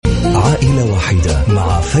عائلة واحدة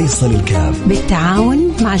مع فيصل الكاف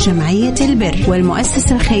بالتعاون مع جمعية البر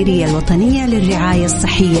والمؤسسة الخيرية الوطنية للرعاية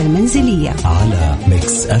الصحية المنزلية على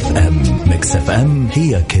ميكس اف ام. ميكس اف ام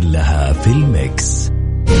هي كلها في الميكس.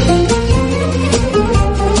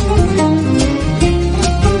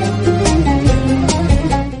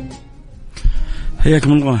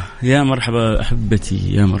 حياكم الله، يا مرحبا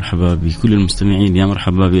أحبتي، يا مرحبا بكل المستمعين، يا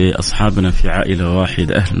مرحبا بأصحابنا في عائلة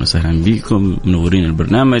واحدة. أهلا وسهلا بكم، منورين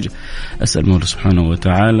البرنامج. أسأل الله سبحانه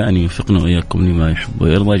وتعالى أن يوفقنا وإياكم لما يحب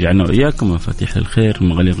ويرضى، يجعلنا وإياكم مفاتيح الخير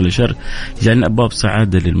مغاليق للشر، يجعلنا أبواب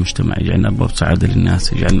سعادة للمجتمع، يجعلنا أبواب سعادة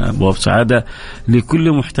للناس، يجعلنا أبواب سعادة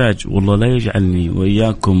لكل محتاج. والله لا يجعلني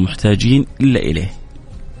وإياكم محتاجين إلا إليه.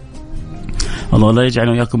 الله لا يجعل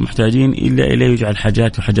وياكم محتاجين إلا إليه، يجعل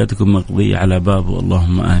حاجات وحاجاتكم مقضية على بابه.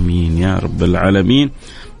 اللهم آمين يا رب العالمين.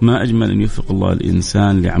 ما أجمل أن يوفق الله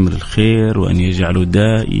الإنسان لعمل الخير وأن يجعله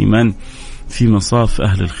دائما في مصاف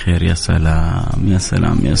أهل الخير. يا سلام يا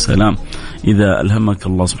سلام يا سلام، إذا ألهمك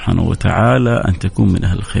الله سبحانه وتعالى أن تكون من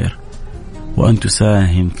أهل الخير وأن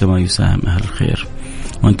تساهم كما يساهم أهل الخير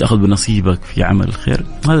وأن تأخذ بنصيبك في عمل الخير،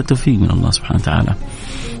 هذا توفيق من الله سبحانه وتعالى.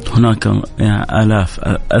 هناك آلاف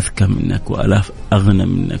أذكى منك وآلاف أغنى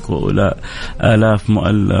منك وآلاف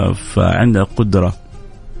مؤلف عندها قدرة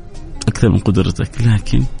أكثر من قدرتك،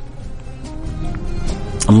 لكن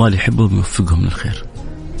الله اللي يحبهم يوفقهم للخير،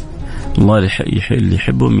 الله اللي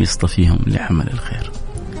يحبهم يصطفيهم لعمل الخير.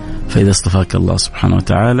 فإذا اصطفاك الله سبحانه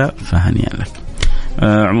وتعالى فهنيئا لك.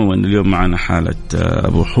 عموما اليوم معنا حالة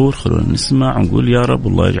أبو حور، خلونا نسمع ونقول يا رب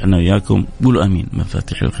الله يجعلنا وياكم، قولوا أمين،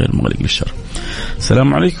 مفاتيح الخير مغاليق للشر.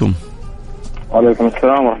 السلام عليكم. وعليكم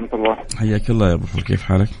السلام ورحمة الله. حياك الله يا أبو حور، كيف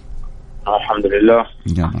حالك؟ الحمد لله.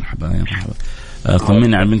 يا مرحبا يا مرحبا.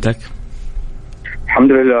 طمني على بنتك.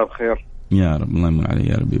 الحمد لله بخير يا رب، الله يمن علي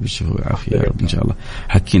يا رب، بالشفاء والعافية يا رب إن شاء الله.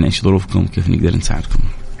 حكينا إيش ظروفكم، كيف نقدر نساعدكم؟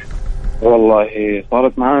 والله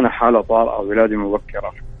صارت معنا حالة طارئة، ولادي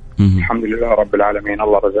مبكرة. الحمد لله رب العالمين،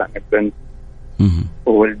 الله رزقني ببنت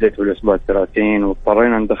وولدت بالأسبوع 30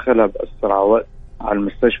 واضطرينا ندخلها بأسرع وقت على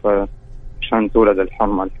المستشفى عشان تولد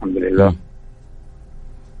الحمى الحمد لله.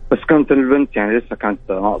 بس كانت البنت يعني لسه كانت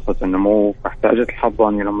ناقصة النمو، فاحتاجت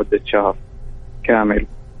الحضانة لمدة شهر كامل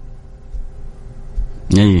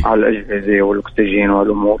على الأجهزة والأكسجين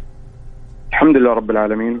والأمور. الحمد لله رب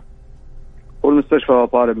العالمين. والمستشفى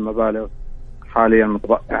طالب مبالغ حاليا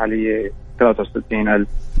متبقى علي 63,000.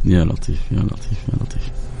 يا لطيف يا لطيف يا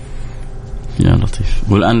لطيف يا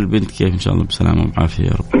لطيف. والآن البنت كيف؟ إن شاء الله بسلامة وبعافية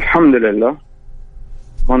يا رب. الحمد لله،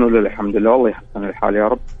 ما نقول الحمد لله، والله يحسن الحال يا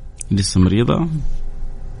رب. لسه مريضة؟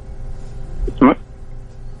 اسمك؟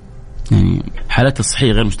 يعني حالتها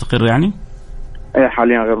الصحية غير مستقرة يعني؟ أي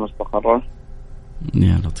حاليا غير مستقرة.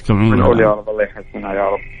 يا لطيف. كم عمرها؟ نقول يا رب الله يحسنها يا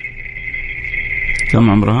رب. كم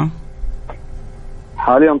عمرها؟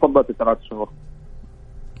 حاليا طبت 3 شهور.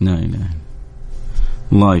 لا إله إلا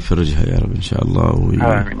الله، يفرجها يا رب إن شاء الله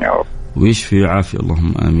آمين يا رب، ويشفي ويعافي،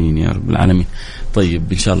 اللهم آمين يا رب العالمين.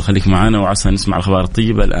 طيب إن شاء الله خليك معنا وعسى نسمع الأخبار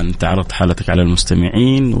الطيبة. الآن تعرضت حالتك على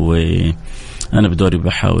المستمعين، وأنا بدوري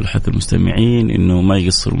بحاول حث المستمعين إنه ما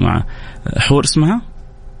يقصروا مع حور اسمها.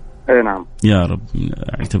 اي نعم يا رب،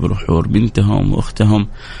 اعتبروا حور بنتهم واختهم،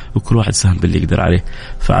 وكل واحد سهم باللي يقدر عليه.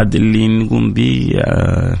 فعد اللي نقوم به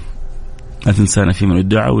لا تنسانا في من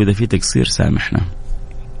الدعاء، وإذا في تقصير سامحنا.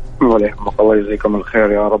 الله يجزيكم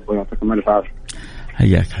الخير يا رب ويعطيكم الف عافية.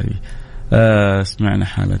 حياك حبيبي. سمعنا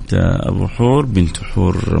حالة أبو حور، بنت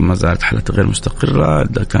حور ما زالت حالتها غير مستقرة،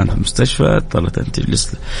 كانت في المستشفى، اضطرت أن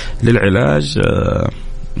تجلس للعلاج.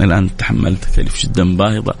 الآن تحملت تكاليف جدا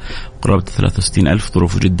باهظة قرابة 63,000،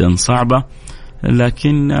 ظروف جدا صعبة،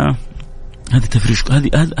 لكن هذا تفريج،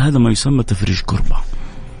 هذا ما يسمى تفريج كربة.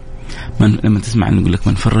 لما تسمع أن يقول لك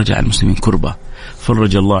من فرج على المسلمين كربة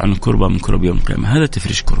فرج الله عن كربة من كرب يوم القيامة، هذا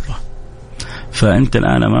تفريج كربة. فأنت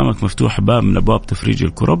الآن أمامك مفتوح باب من أبواب تفريج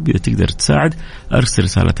الكرب، إذا تقدر تساعد أرسل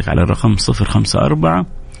رسالتك على الرقم 054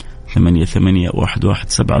 88 11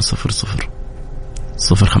 700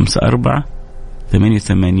 054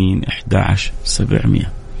 88 11 700.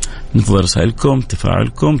 ننتظر رسائلكم،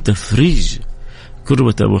 تفاعلكم، تفريج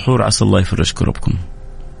كربة أبو حور، عسى الله يفرج كربكم.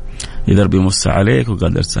 إذا ربي موسع عليك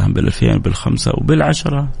وقادر تساهم بال2000 بال5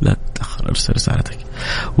 وبال10 لا تتأخر، أرسل رسالتك.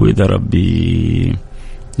 وإذا ربي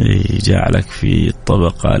جعلك في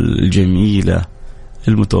الطبقة الجميلة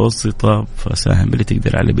المتوسطة فساهم باللي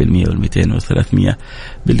تقدر عليه بال100 وال200 وال300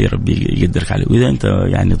 باللي ربي يقدرك عليه. وإذا أنت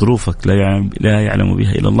يعني ظروفك لا يعلم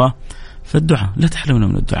بها إلا الله، فالدعاء لا تحرمنا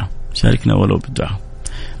من الدعاء، شاركنا ولو بالدعاء.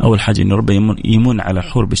 أول حاجة إن ربي يمن على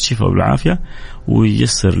حور بالشفاء والعافية،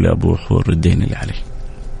 وييسر لأبو حور الدين اللي عليه.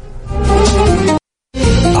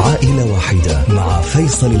 عائلة واحدة مع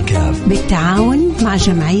فيصل الكاف بالتعاون مع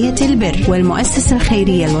جمعية البر والمؤسسة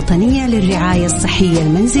الخيرية الوطنية للرعاية الصحية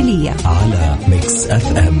المنزلية على ميكس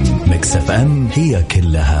اف ام. ميكس اف ام هي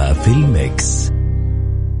كلها في الميكس.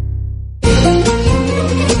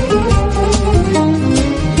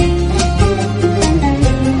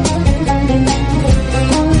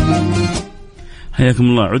 حياكم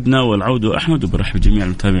الله. عدنا والعود أحمد، وبرحب جميع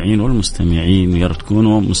المتابعين والمستمعين، يا رب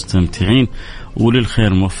تكونوا مستمتعين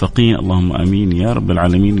وللخير موفقين، اللهم آمين يا رب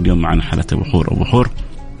العالمين. اليوم معنا حالة أبو حور. أبو حور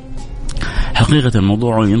حقيقة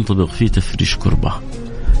الموضوع ينطبق فيه تفريش كربة.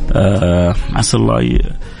 عسى الله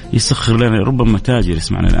يسخر لنا، ربما تاجر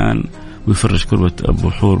يسمعنا الآن ويفرش كربة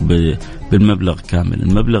أبو حور بالمبلغ كامل.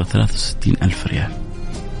 المبلغ 63,000 ريال،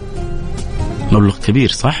 مبلغ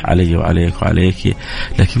كبير صح علي وعليك وعليك،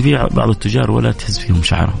 لكن في بعض التجار ولا تهز فيهم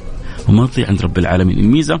شعرهم وما تضيع عند رب العالمين.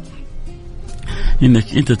 الميزة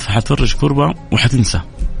إنك أنت حتفرج كربة وحتنسى،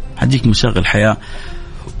 حتجيك مشاغل حياة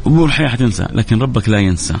أمور الحياة حتنسى، لكن ربك لا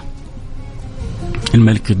ينسى،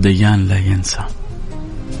 الملك الديان لا ينسى.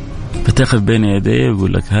 فتقف بين يديه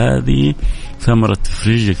ويقول لك هذه ثمرة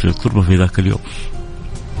تفريجك للكربة في ذاك اليوم.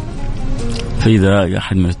 فإذا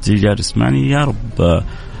أحد من التجار يسمعني، يا رب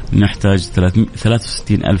نحتاج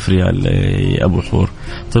 63,000 ريال يا أبو حور.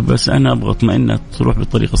 طيب بس أنا أبغى أطمئن تروح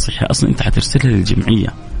بالطريقة الصحيحة. أصلا أنت حترسلها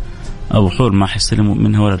للجمعية، أبو حور ما حيستلم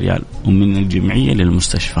منها ولا ريال، ومن الجمعية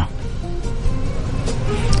للمستشفى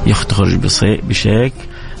يخرج بشيك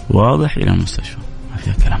واضح إلى المستشفى، ما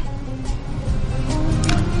فيها كلام.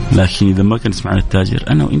 لكن إذا ما كان يسمعنا التاجر،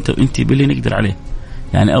 أنا وأنت باللي نقدر عليه.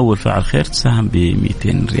 يعني أول فاعل خير تساهم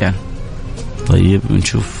ب200 ريال، طيب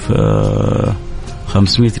نشوف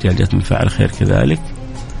 500 ريال جات من فاعل خير كذلك،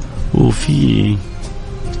 وفي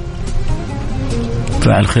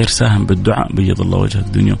فاعل خير ساهم بالدعاء بيض الله وجهك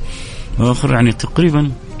الدنيا وآخر، يعني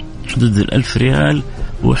تقريبا حدود 1000 ريال،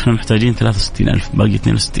 وإحنا محتاجين 63,000، باقي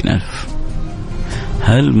 62,000.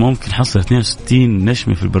 هل ممكن حصل 62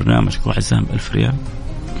 نشمة في البرنامج كل واحد ساهم ب1000 ريال؟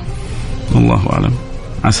 الله أعلم،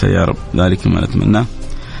 عسى يا رب. ذلك ما نتمناه،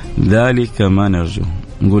 ذلك ما نرجو.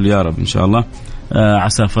 نقول يا رب إن شاء الله.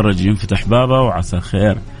 عسى فرج ينفتح بابه، وعسى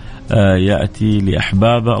خير يأتي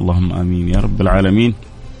لأحبابه، اللهم آمين يا رب العالمين.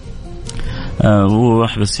 هو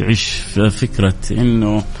واحد بس يعيش في فكرة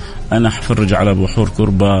إنه أنا حفرج على أبو حور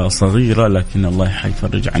كربة صغيرة، لكن الله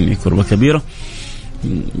حيفرج عني كربة كبيرة.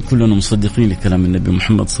 كلنا مصدقين لكلام النبي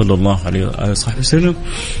محمد صلى الله عليه وآله وصحبه وسلم،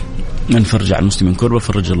 من فرج على المسلم من كربة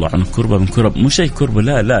فرج الله عنه كربة من كرب. مش أي كربة،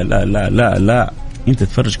 لا لا لا لا لا لا، أنت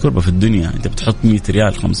تفرج كربة في الدنيا، أنت بتحط 100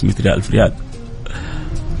 ريال 500 ريال 1000 ريال،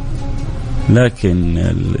 لكن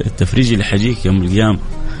التفريج اللي حيجيك يوم القيامة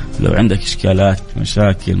لو عندك إشكالات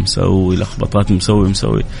مشاكل مسوي لخبطات مسوي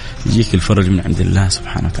يجيك الفرج من عند الله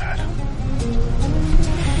سبحانه وتعالى.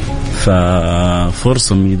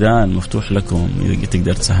 ففرصة ميدان مفتوح لكم، إذا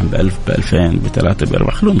تقدر تساهم ب1000 ب2000 ب3 ب4.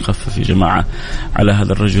 خلونا نخفف يا جماعة على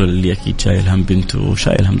هذا الرجل اللي أكيد شايل هم بنته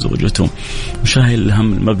وشايل هم زوجته وشايل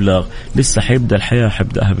هم المبلغ، لسه حيبدأ الحياة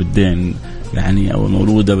حيبدأها بالدين. يعني أول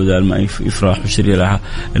مولودة بدل ما يفرح ويشتري لها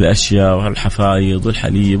الأشياء والحفايض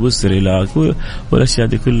والحليب والسريلاك والأشياء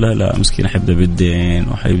دي كلها، لا مسكين حيبدأ بالدين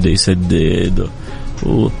وحيبدأ يسدد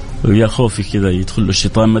ويا خوفي كذا يدخل له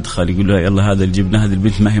الشيطان مدخل يقول له يلا هذا الجبنة، هذه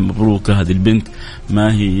البنت ما هي مبروكة، هذه البنت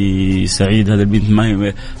ما هي سعيدة، هذه البنت ما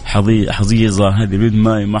هي حظيظة، هذه البنت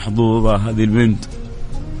ما هي محظوظة، هذه البنت.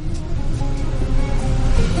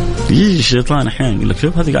 يجي الشيطان أحيانا يقول لك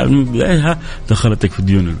شوف هذه قاعدة من بدايتها دخلتك في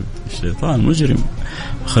ديون البنت. الشيطان مجرم.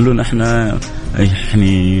 خلونا احنا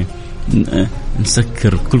يعني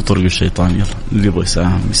نسكر كل طرق الشيطان. يلا اللي يبغى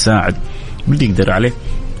يساهم يساعد باللي يقدر عليه،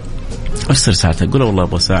 أرسل ساعتها قول والله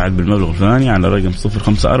أبغى أساعد بالمبلغ الفلاني على رقم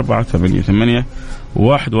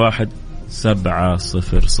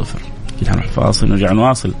 0548811700. كده هنروح فاصل نرجع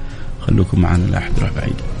نواصل، خلوكم معنا لا أحد يروح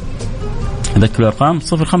بعيد. أذكر الأرقام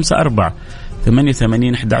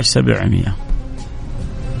 0548811700.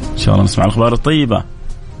 إن شاء الله نسمع الأخبار الطيبة،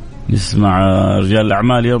 نسمع رجال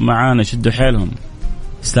الأعمال يوم معانا شدوا حيلهم،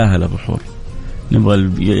 يستاهل أبو حور.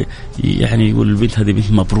 نبغى يعني يقول البنت هذه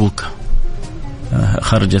بنت مبروكة،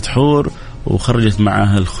 خرجت حور وخرجت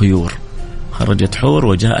معها الخيور، خرجت حور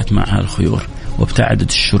وجاءت معها الخيور وابتعدت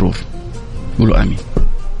الشرور. قولوا آمين.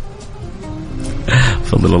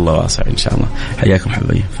 فضل الله واسع إن شاء الله. حياكم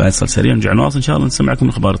حبايبي، فاصل سريع نرجع نواصل إن شاء الله نسمعكم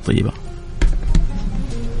الأخبار الطيبة.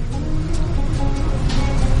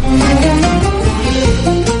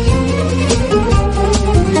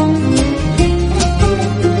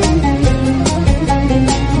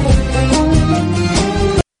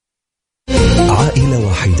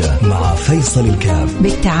 واحدة مع فيصل الكاف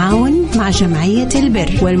بالتعاون مع جمعية البر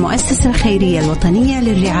والمؤسسة الخيرية الوطنية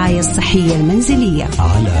للرعاية الصحية المنزلية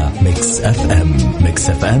على ميكس اف ام. ميكس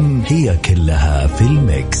اف ام هي كلها في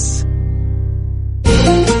الميكس.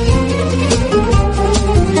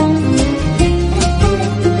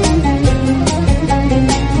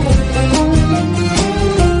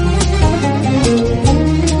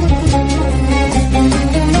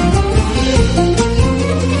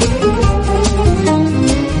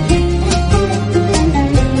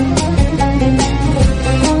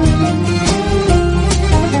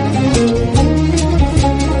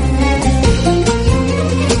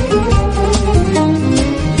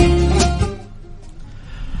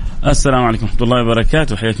 السلام عليكم ورحمة الله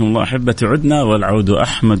وبركاته. حياكم الله أحبتي. عدنا والعود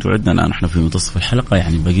أحمد، وعدنا الآن نحن في منتصف الحلقة،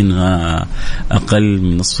 يعني بقينا أقل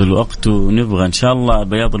من نصف الوقت، ونبغى إن شاء الله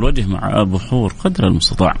بياض الوجه مع أبو حور قدر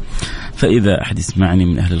المستطاع. فإذا أحد يسمعني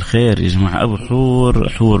من أهل الخير يا جماعة، أبو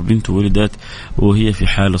حور بنته ولدت وهي في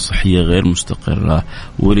حالة صحية غير مستقرة،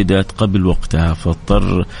 ولدت قبل وقتها،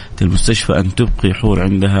 فاضطر المستشفى أن تبقي حور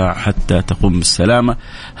عندها حتى تقوم بالسلامة.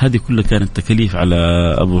 هذه كلها كانت تكاليف على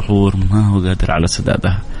أبو حور ما هو قادر على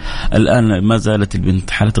سدادها. الآن ما زالت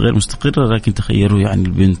البنت حالة غير مستقرة، لكن تخيلوا يعني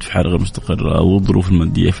البنت في حالة غير مستقرة والظروف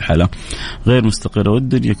المادية في حالة غير مستقرة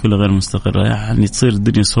والدنيا كلها غير مستقرة، يعني تصير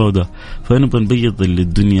الدنيا سوداء. فنبغى نبيض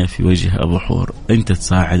الدنيا في وجه أبو حور. أنت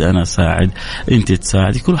تساعد، أنا أساعد، أنت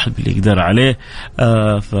تساعد، كل واحد باللي يقدر عليه.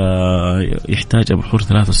 فيحتاج أبو حور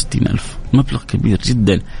 63,000، مبلغ كبير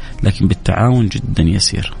جدا، لكن بالتعاون جدا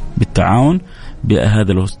يسير. بالتعاون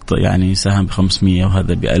بهذا لو يعني ساهم ب500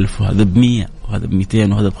 وهذا ب1000 وهذا ب100 وهذا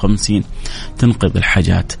ب200 وهذا ب50 تنقذ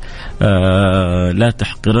الحاجات. لا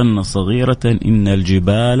تحقرن صغيرة إن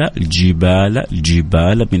الجبال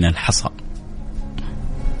من الحصى.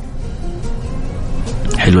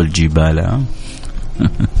 حلو الجبال.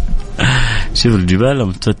 شوف الجبال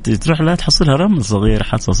لما تروح لا تحصلها رمل صغير،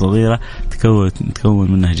 حصى صغيرة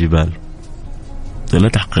تكون منها جبال. لا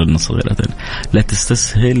تحقرن صغيرة، لا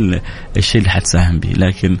تستسهل الشيء اللي حتساهم به،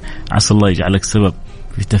 لكن عسى الله يجعلك سبب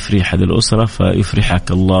في تفريح هذه الأسرة،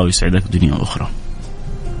 فيفرحك الله ويسعدك دنيا وأخرى.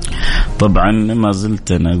 طبعا ما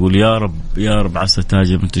زلت أنا أقول يا رب عسى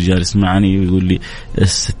تاجر من تجار يسمعني ويقول لي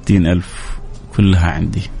 60,000 كلها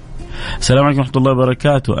عندي. السلام عليكم ورحمة الله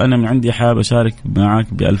وبركاته. أنا من عندي حاب أشارك معك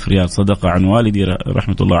ب1000 ريال صدقة عن والدي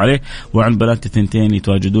رحمة الله عليه، وعن بناتي 2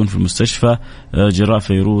 يتواجدون في المستشفى جراء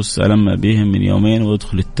فيروس، ألم بهم من يومين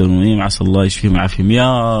ويدخل التنويم، عسى الله يشفيهم ويعافيهم.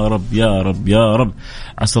 يا رب يا رب يا رب،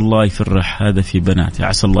 عسى الله يفرح هذا في بناتي،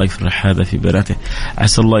 عسى الله يفرح هذا في بناته،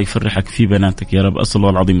 عسى الله يفرحك في بناتك يا رب. أسأل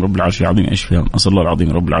الله العظيم رب العرش العظيم يشفيهم، أسأل الله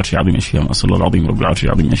العظيم رب العرش العظيم يشفيهم، أسأل الله العظيم رب العرش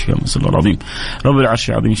العظيم يشفيهم، أسأل الله العظيم رب العرش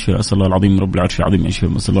العظيم يشفيهم، أسأل الله العظيم رب العرش العظيم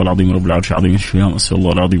يشفيهم، أسأل الله العظيم رب العرش العظيم يشفيهم، أسأل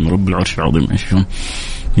الله العظيم رب العرش العظيم يشفيهم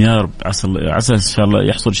يا رب. عسى إن شاء الله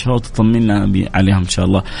يحصل شفاء وتطمنا عليهم إن شاء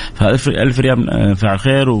الله. ف1000 ريال فعل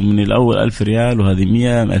خير، ومن الأول 1000 ريال وهذه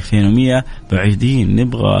 100 2100 بعيدين.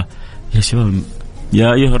 نبغى يا شباب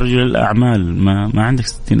يا أيها الرجل الأعمال ما عندك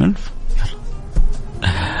 60,000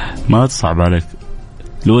 ما تصعب عليك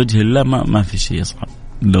لوجه الله، ما في شيء يصعب.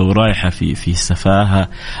 لو رايحة في سفاهة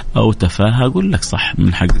أو تفاهة أقول لك صح،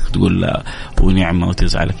 من حقك تقول لا ونعمة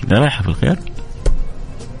وتزعلك. إذا رايحة في الخير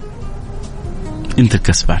أنت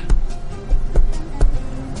الكسبان،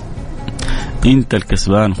 أنت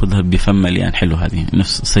الكسبان، خذها بفم مليان. حلو هذه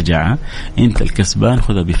نفس سجعة، أنت الكسبان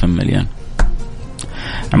خذها بفم مليان.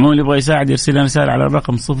 عموما اللي يبغى يساعد يرسل لنا رسالة على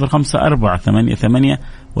الرقم 0548811700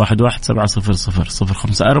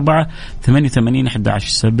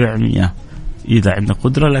 0548811700. إذا عندنا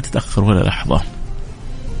قدرة لا تتأخر ولا لحظة.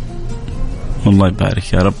 والله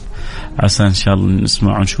يبارك يا رب. عسى إن شاء الله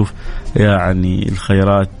نسمع ونشوف يعني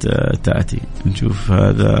الخيرات تأتي. نشوف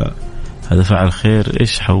هذا فعل خير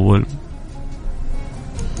إيش حول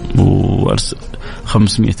وأرسل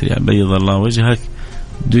 500 ريال بيض الله وجهك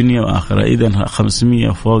دنيا وآخرة. إذن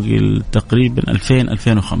 500 فوق تقريبا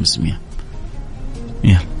 2500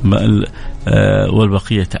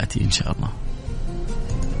 والبقية تأتي إن شاء الله.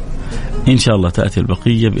 إن شاء الله تأتي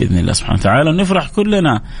البقية بإذن الله سبحانه وتعالى. نفرح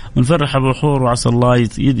كلنا ونفرح أبو حور، وعسى الله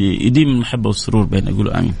يديم المحبة والسرور بين.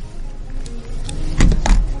 أقول آمين.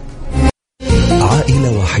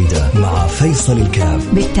 عائلة واحدة مع فيصل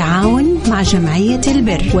الكاف بالتعاون مع جمعية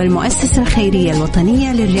البر والمؤسسة الخيرية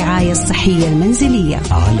الوطنية للرعاية الصحية المنزلية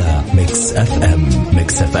على ميكس اف ام.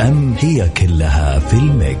 ميكس اف ام هي كلها في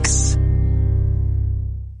الميكس.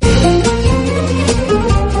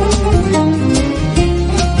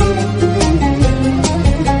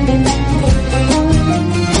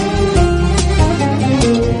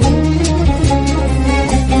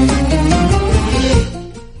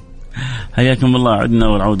 حياكم الله. عدنا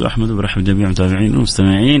والعود أحمد، وبرحب جميع المتابعين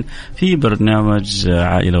والمستمعين في برنامج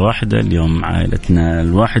عائلة واحدة. اليوم عائلتنا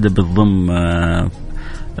الواحدة بتضم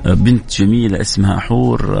بنت جميلة اسمها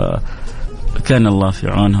حور، كان الله في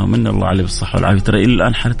عونها ومن الله عليه بالصحة والعافية. ترى إلى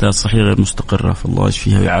الآن حالتها الصحية غير مستقرة، فالله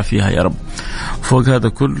يشفيها ويعافيها يا رب. فوق هذا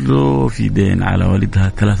كله في دين على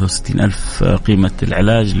والدها 63,000 قيمة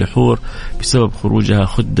العلاج لحور بسبب خروجها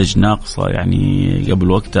خدج ناقصة يعني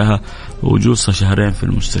قبل وقتها، وجلوسها شهرين في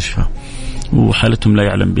المستشفى، وحالتهم لا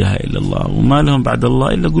يعلم بها إلا الله، وما لهم بعد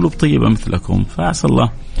الله إلا قلوب طيبة مثلكم. فعسى الله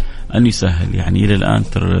أن يسهل. يعني إلى الآن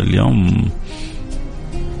ترى اليوم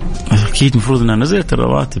أكيد مفروض أنها نزلت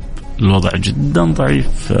الرواتب، الوضع جدا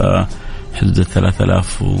ضعيف، حدود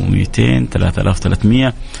 3200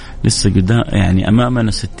 3300، لسه قدام يعني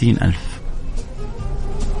أمامنا 60,000.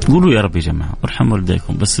 قولوا يا رب يا جماعة ارحموا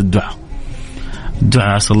والديكم. بس الدعاء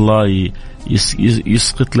عسى الله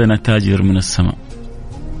يسقط لنا تاجر من السماء.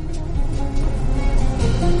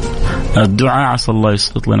 الدعاء عسى الله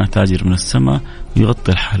يسقط لنا تاجر من السماء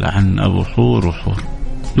ويغطي الحالة عن أبو حور وحور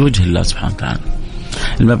لوجه الله سبحانه وتعالى.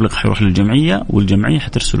 المبلغ حيروح للجمعية، والجمعية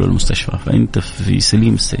حترسله للمستشفى، فأنت في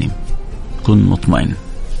سليم السليم، كن مطمئن.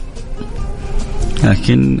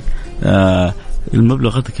 لكن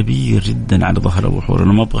المبلغ هذا كبير جدا على ظهر أبو حور.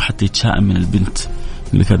 أنا ما أبغى حتى يتشائم من البنت،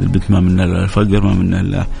 اللي هذه البنت ما منها إلا الفقر، ما منها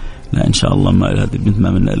إلا لا إن شاء الله، ما هذه البنت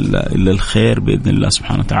ما منها إلا الخير بإذن الله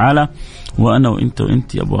سبحانه وتعالى. وأنا وإنت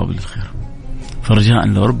أبواب للخير. فرجاء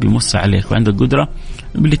لو ربي موسع عليك وعندك قدرة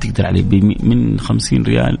باللي تقدر عليه، من 50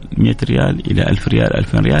 ريال 100 ريال إلى 1000 ريال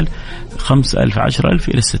 2000 ريال 5000 10,000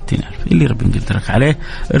 إلى 60,000 اللي ربي يقدرك عليه.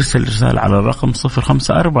 ارسل رسالة على الرقم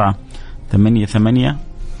 054 88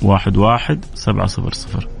 11 700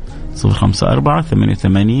 054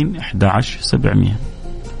 88 11 700.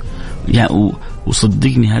 يعني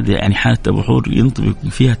وصدقني هذا يعني حالة أبو حور ينطبق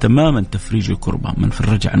فيها تماما تفريج الكربة، من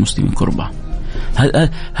فرج عن المسلمين كربة.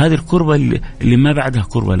 هذه الكربة اللي ما بعدها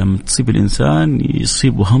كربة، لما تصيب الإنسان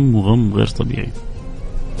يصيبه هم وغم غير طبيعي.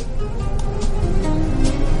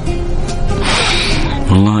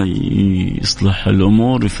 والله يصلح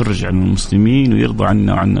الأمور ويفرج عن المسلمين ويرضى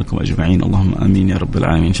عنا وعنكم أجمعين، اللهم آمين يا رب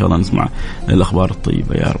العالمين. إن شاء الله نسمع الأخبار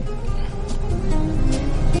الطيبة يا رب.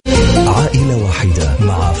 عائلة واحدة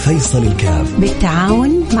مع فيصل الكاف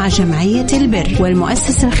بالتعاون مع جمعية البر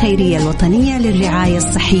والمؤسسة الخيرية الوطنية للرعاية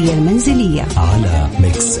الصحية المنزلية على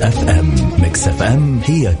ميكس اف ام. ميكس اف ام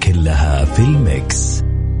هي كلها في الميكس.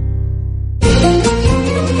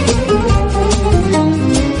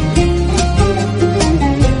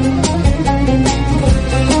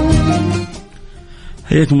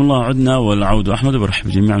 حياكم الله. عدنا والعود أحمد، وبرحب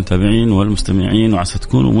بجميع المتابعين والمستمعين، وعسى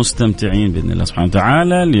تكونوا مستمتعين بإذن الله سبحانه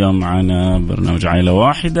وتعالى. اليوم معنا برنامج عائلة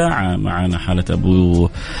واحدة، معنا حالة أبو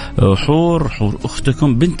حور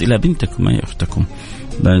أختكم، بنت إلى بنتكم، ما هي أختكم،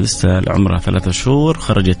 لسه عمرها 3 شهور،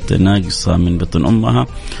 خرجت ناقصة من بطن أمها،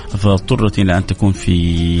 فاضطرت إلى أن تكون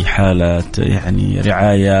في حالة يعني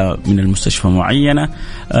رعاية من المستشفى معينة.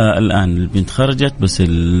 الآن البنت خرجت، بس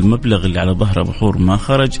المبلغ اللي على ظهر أبو حور ما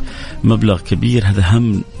خرج، مبلغ كبير، هذا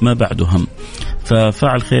هم ما بعده هم.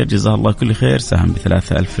 ففاعل خير جزاه الله كل خير ساهم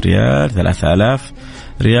ب3,000 ريال 3,000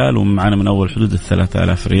 ريال، ومعنا من أول حدود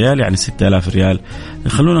 3,000 ريال يعني 6,000 ريال.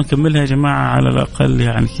 خلونا نكملها يا جماعة على الأقل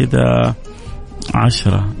يعني كده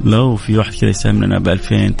 10. لو في واحد كذا يساهم لنا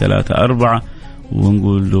ب2000 3 4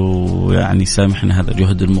 ونقول له يعني سامحنا هذا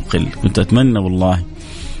الجهد المقل. كنت أتمنى والله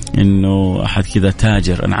إنه أحد كذا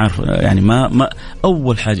تاجر، أنا عارف يعني ما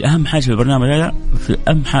أول حاجة أهم حاجة في البرنامج هذا،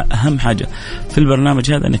 أهم حاجة في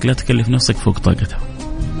البرنامج هذا أنك لا تكلف نفسك فوق طاقتها،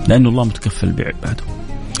 لأنه الله متكفل بعباده.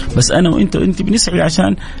 بس أنا وأنت بنسعي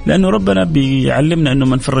عشان لأنه ربنا بيعلمنا أنه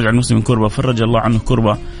من فرج عن المسلم كربة فرج الله عنه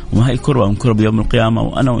كربة، وما هي الكربة من كربة يوم القيامة.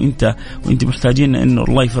 وأنا وأنت محتاجين أنه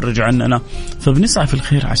الله يفرج عننا، فبنسعى في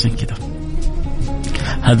الخير عشان كده.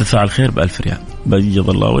 هذا فعل خير ب1000 ريال، بيض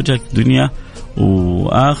الله وجهك دنيا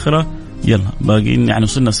وآخرة. يلا باقين يعني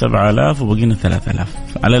وصلنا 7,000 وباقينا 3,000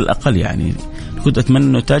 على الأقل. يعني كنت أتمنى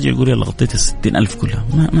أنه تاجر يقول يلا غطيت 60,000 كلها،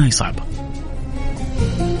 ما هي صعبة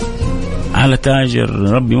على تاجر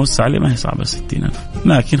ربي موسع عليه، ما هي صعبة 60,000.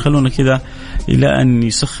 لكن خلونا كذا إلى أن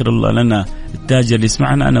يسخر الله لنا التاجر اللي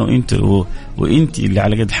يسمعنا، أنا وإنت اللي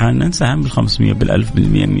على قد حالنا نساهم بال500 بال1000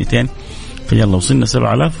 بال100 200. فيلا وصلنا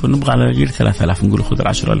 7,000 ونبغى على الأقل 3,000، نقول خذ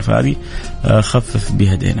 10,000 هذه خفف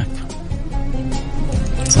بها دينك.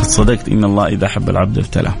 صدقت إن الله إذا حب العبد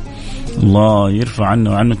ابتلاه. الله يرفع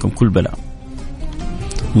عنا وعنكم كل بلاء.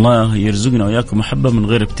 الله يرزقنا وياكم محبة من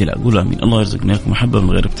غير ابتلاء. قولوا آمين. الله يرزقنا وياكم محبة من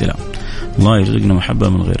غير ابتلاء. الله يرزقنا محبة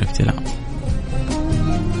من غير ابتلاء.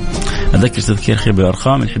 أذكر تذكير خير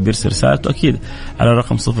بالأرقام، اللي يحب يرسل رسالته أكيد على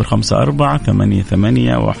رقم 054 88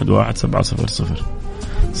 11 700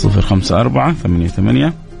 0548811700.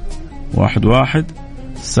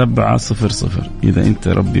 إذا أنت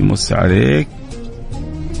ربي موسع عليك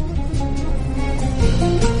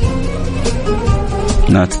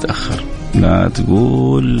لا تتأخر، لا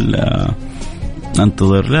تقول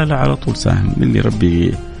انتظر، لا على طول ساهم اللي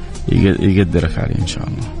ربي يقدرك عليه إن شاء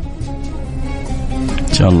الله.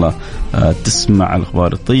 إن شاء الله تسمع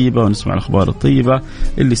الأخبار الطيبة ونسمع الأخبار الطيبة،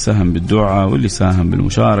 اللي ساهم بالدعاء واللي ساهم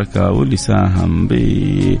بالمشاركة واللي ساهم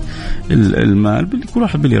بالمال، كل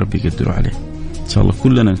واحد باللي ربي يقدره عليه. إن شاء الله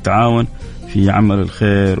كلنا نتعاون في عمل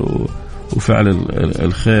الخير وفعل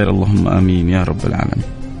الخير، اللهم آمين يا رب العالمين.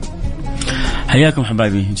 حياكم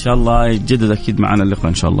حبايبي، إن شاء الله يتجدد أكيد معنا اللقاء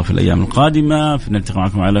إن شاء الله في الأيام القادمة، نلتقي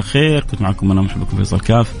معكم على خير. كنت معكم أنا محبكم فيصل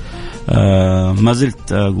كاف. ما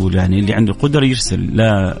زلت أقول يعني اللي عنده قدرة يرسل،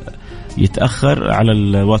 لا يتأخر، على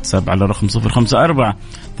الواتساب على الرقم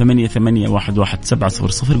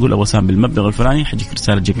 0548811700. قول أبو سام بالمبلغ الفلاني، حجيك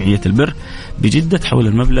رسالة جمعية البر بجدة تحول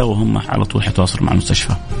المبلغ وهم على طول حتواصلوا مع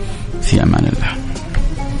المستشفى. في أمان الله.